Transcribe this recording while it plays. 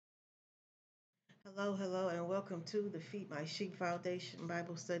Hello, hello, and welcome to the Feed My Sheep Foundation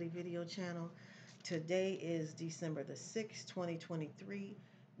Bible Study video channel. Today is December the 6th, 2023.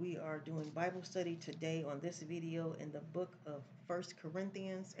 We are doing Bible study today on this video in the book of 1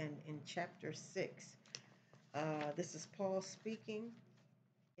 Corinthians and in chapter 6. This is Paul speaking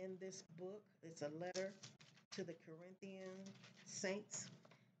in this book. It's a letter to the Corinthian saints,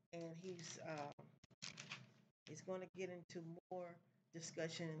 and he's going to get into more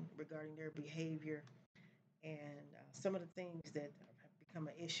discussion regarding their behavior and some of the things that have become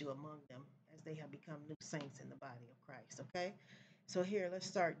an issue among them as they have become new saints in the body of Christ. Okay, so here let's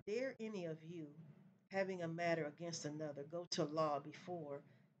start. Dare any of you, having a matter against another, go to law before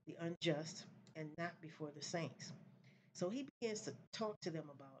the unjust and not before the saints? So he begins to talk to them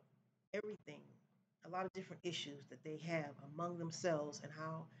about everything, a lot of different issues that they have among themselves, and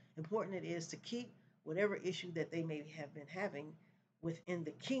how important it is to keep whatever issue that they may have been having within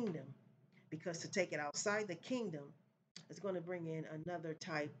the kingdom, because to take it outside the kingdom is going to bring in another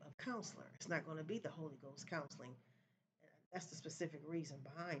type of counselor. It's not going to be the Holy Ghost counseling. That's the specific reason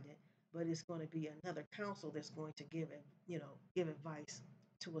behind it. But it's going to be another counsel that's going to give advice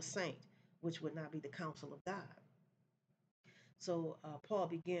to a saint, which would not be the counsel of God. So Paul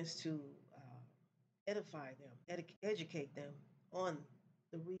begins to edify them, educate them on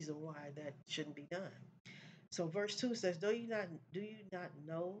the reason why that shouldn't be done. So verse 2 says, do you not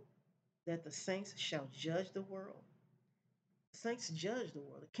know that the saints shall judge the world? Saints judge the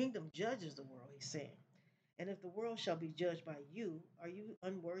world. The kingdom judges the world, he's saying. And if the world shall be judged by you, are you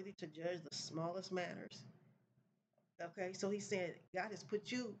unworthy to judge the smallest matters? Okay, so he's saying God has put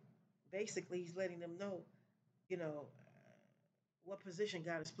you, basically, he's letting them know, you know, what position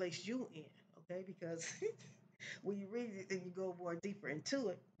God has placed you in. Okay, because when you read it and you go more deeper into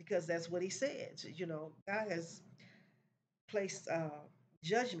it, because that's what he says. God has placed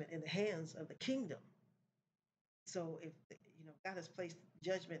judgment in the hands of the kingdom. So if God has placed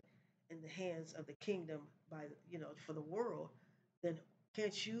judgment in the hands of the kingdom by for the world, then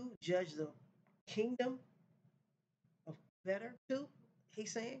can't you judge the kingdom of better too?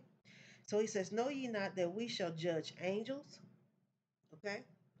 He's saying. So he says, "Know ye not that we shall judge angels?" Okay.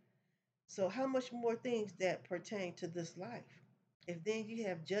 So how much more things that pertain to this life? If then you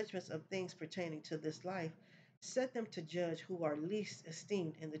have judgments of things pertaining to this life, set them to judge who are least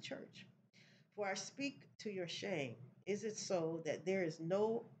esteemed in the church. For I speak to your shame. Is it so that there is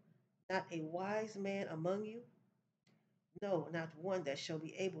not a wise man among you? No, not one that shall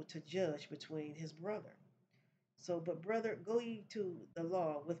be able to judge between his brother. So, but brother, go ye to the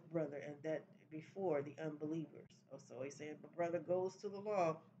law with brother, and that before the unbelievers. Oh, so he said, but brother goes to the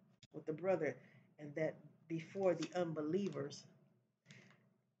law with the brother, and that before the unbelievers.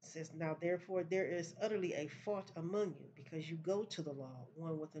 It says, now therefore there is utterly a fault among you, because you go to the law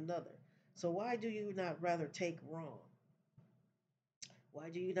one with another. So why do you not rather take wrong? Why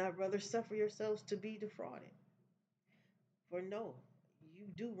do you not rather suffer yourselves to be defrauded? For no, you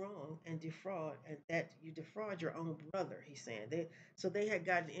do wrong and defraud, and that you defraud your own brother, he's saying. So they had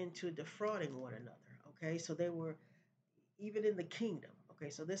gotten into defrauding one another. Okay, so they were even in the kingdom. Okay,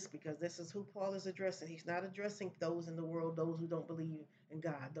 so because this is who Paul is addressing. He's not addressing those in the world, those who don't believe in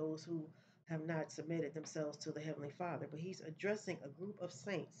God, those who have not submitted themselves to the Heavenly Father, but he's addressing a group of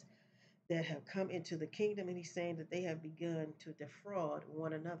saints that have come into the kingdom, and he's saying that they have begun to defraud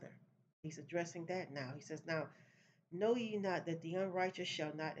one another. He's addressing that now. He says, now, know ye not that the unrighteous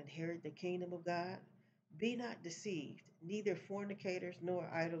shall not inherit the kingdom of God? Be not deceived, neither fornicators, nor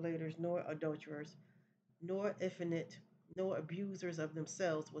idolaters, nor adulterers, nor effeminate, nor abusers of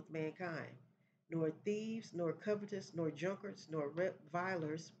themselves with mankind, nor thieves, nor covetous, nor drunkards, nor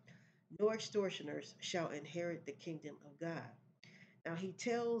revilers, nor extortioners shall inherit the kingdom of God. Now he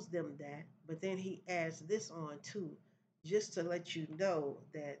tells them that, but then he adds this on too, just to let you know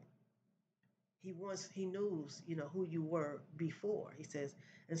that he knows, who you were before. He says,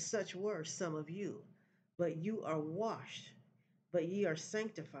 and such were some of you, but you are washed, but ye are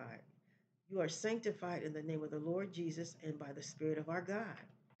sanctified. You are sanctified in the name of the Lord Jesus and by the Spirit of our God.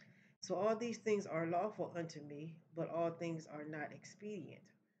 So all these things are lawful unto me, but all things are not expedient.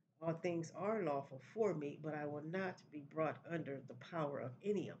 All things are lawful for me, but I will not be brought under the power of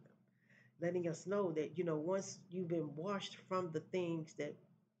any of them. Letting us know that, once you've been washed from the things that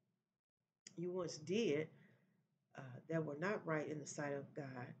you once did that were not right in the sight of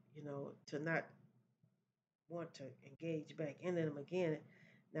God, to not want to engage back in them again.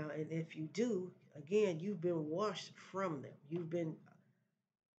 Now, and if you do, again, you've been washed from them. You've been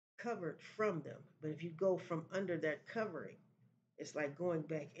covered from them. But if you go from under that covering, it's like going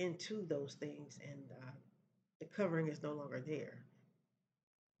back into those things, and the covering is no longer there.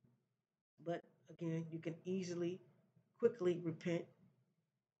 But Again, you can easily, quickly repent,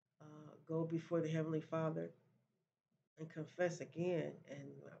 go before the Heavenly Father, and confess again and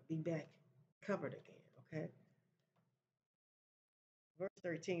be back covered again. Okay. Verse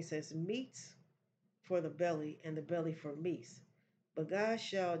 13 says, meats for the belly, and the belly for meats. But God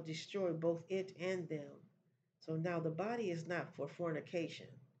shall destroy both it and them. So now the body is not for fornication,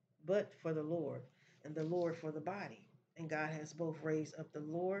 but for the Lord, and the Lord for the body. And God has both raised up the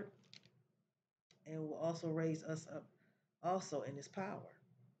Lord and will also raise us up also in his power.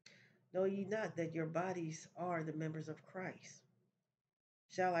 Know ye not that your bodies are the members of Christ?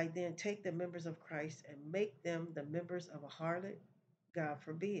 Shall I then take the members of Christ and make them the members of a harlot? God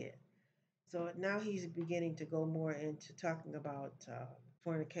forbid. So now he's beginning to go more into talking about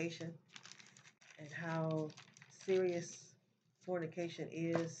fornication and how serious fornication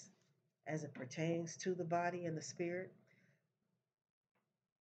is as it pertains to the body and the spirit.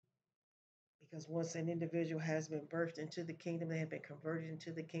 Because once an individual has been birthed into the kingdom, they have been converted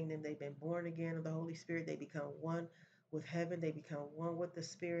into the kingdom, they've been born again of the Holy Spirit, they become one with heaven, they become one with the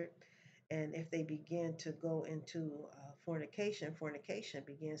Spirit. And if they begin to go into fornication, fornication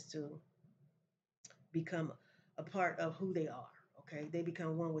begins to become a part of who they are. Okay, they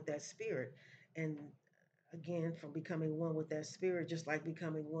become one with that spirit, and again, from becoming one with that spirit, just like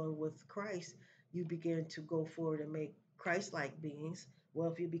becoming one with Christ, you begin to go forward and make Christ-like beings. Well,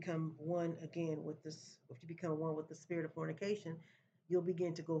 if you become one again with this, if you become one with the spirit of fornication, you'll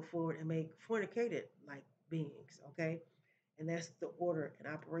begin to go forward and make fornicated like beings. Okay, and that's the order and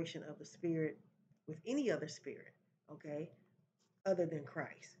operation of the spirit with any other spirit. Okay, other than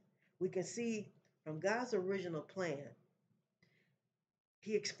Christ. We can see from God's original plan,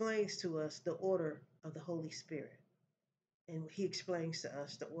 he explains to us the order of the Holy Spirit. And he explains to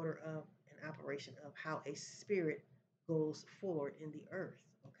us the order of an operation of how a spirit goes forward in the earth.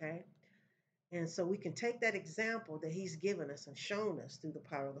 Okay. And so we can take that example that he's given us and shown us through the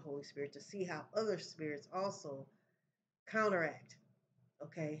power of the Holy Spirit to see how other spirits also counteract.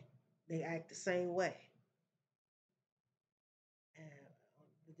 Okay. They act the same way. And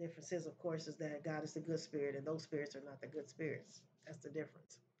the difference is, of course, is that God is the good spirit and those spirits are not the good spirits. That's the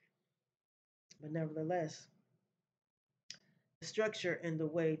difference. But nevertheless, the structure and the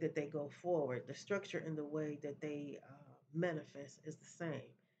way that they go forward, the structure and the way that they manifest is the same.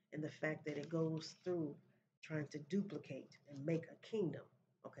 And the fact that it goes through trying to duplicate and make a kingdom,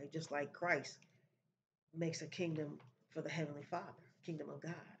 okay, just like Christ makes a kingdom for the Heavenly Father, kingdom of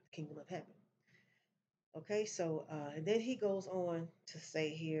God, kingdom of heaven. Okay, so, and then he goes on to say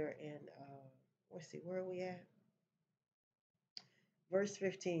here in, let's see, where are we at? Verse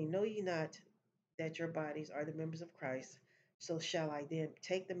 15, know ye not that your bodies are the members of Christ? So shall I then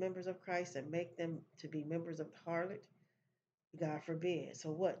take the members of Christ and make them to be members of the harlot? God forbid. So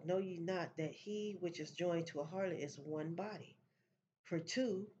what? Know ye not that he which is joined to a harlot is one body? For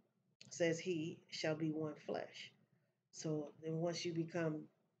two, says he, shall be one flesh. So then once you become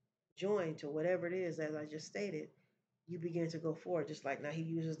joined to whatever it is, as I just stated, you begin to go forward. Just like now he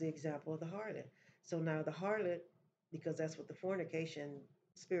uses the example of the harlot. So now the harlot, because that's what the fornication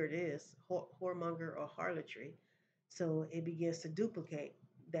spirit is, whoremonger or harlotry. So it begins to duplicate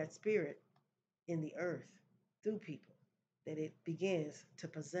that spirit in the earth through people, that it begins to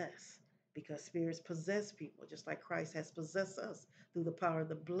possess, because spirits possess people, just like Christ has possessed us through the power of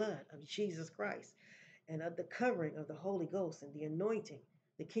the blood of Jesus Christ and of the covering of the Holy Ghost and the anointing,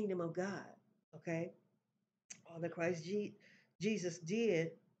 the kingdom of God. Okay, all that Jesus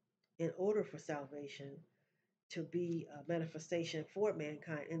did in order for salvation to be a manifestation for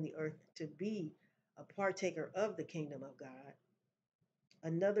mankind in the earth, to be a partaker of the kingdom of God.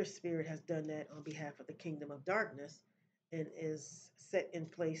 Another spirit has done that on behalf of the kingdom of darkness and is set in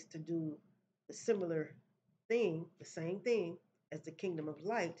place to do the similar thing, the same thing as the kingdom of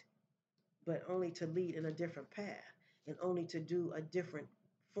light, but only to lead in a different path and only to do a different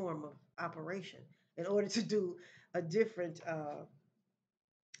form of operation in order to do a different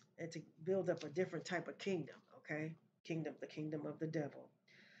and to build up a different type of kingdom. Okay, kingdom, the kingdom of the devil.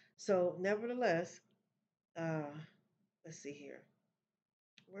 So nevertheless, uh let's see here,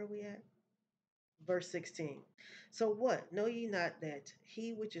 where are we at? Verse 16. So what? Know ye not that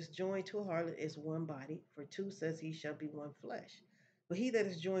he which is joined to a harlot is one body? For two, says he, shall be one flesh. But he that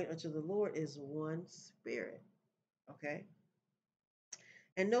is joined unto the Lord is one spirit. Okay?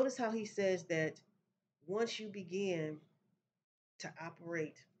 And notice how he says that once you begin to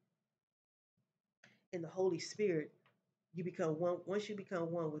operate in the Holy Spirit, you become one. Once you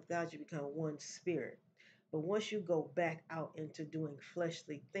become one with God, you become one spirit. But once you go back out into doing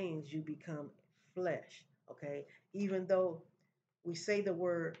fleshly things, you become flesh. Okay? Even though we say the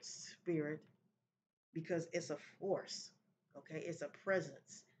word spirit, because it's a force, okay? It's a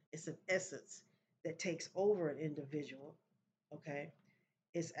presence, it's an essence that takes over an individual, okay?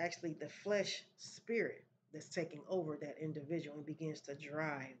 It's actually the flesh spirit that's taking over that individual and begins to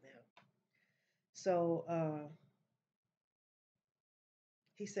drive them. So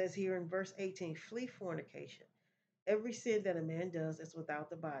he says here in verse 18, flee fornication. Every sin that a man does is without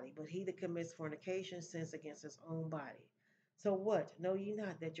the body, but he that commits fornication sins against his own body. So what? Know ye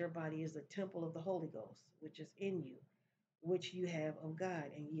not that your body is the temple of the Holy Ghost, which is in you, which you have of God,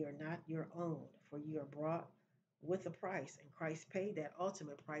 and ye are not your own, for ye are bought with a price. And Christ paid that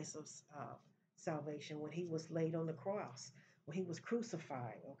ultimate price of salvation when he was laid on the cross, when he was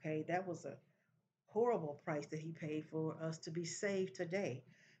crucified. Okay, that was a horrible price that he paid for us to be saved today.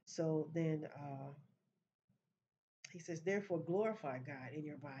 So then he says, therefore, glorify God in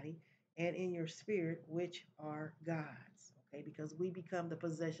your body and in your spirit, which are God's. Okay, because we become the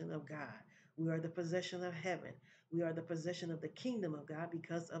possession of God. We are the possession of heaven. We are the possession of the kingdom of God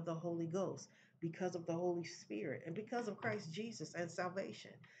because of the Holy Ghost, because of the Holy Spirit, and because of Christ Jesus and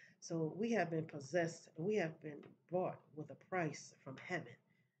salvation. So we have been possessed and we have been bought with a price from heaven,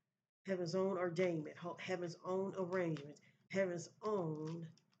 heaven's own ordainment, heaven's own arrangement, heaven's own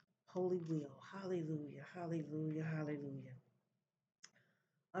holy will. Hallelujah, hallelujah, hallelujah.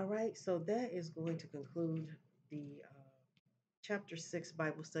 All right, so that is going to conclude the chapter 6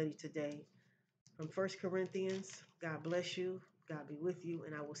 Bible study today from 1 Corinthians. God bless you. God be with you.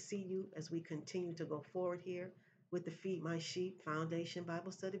 And I will see you as we continue to go forward here with the Feed My Sheep Foundation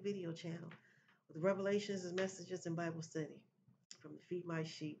Bible Study video channel with revelations and messages and Bible study from the Feed My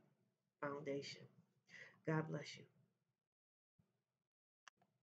Sheep Foundation. God bless you.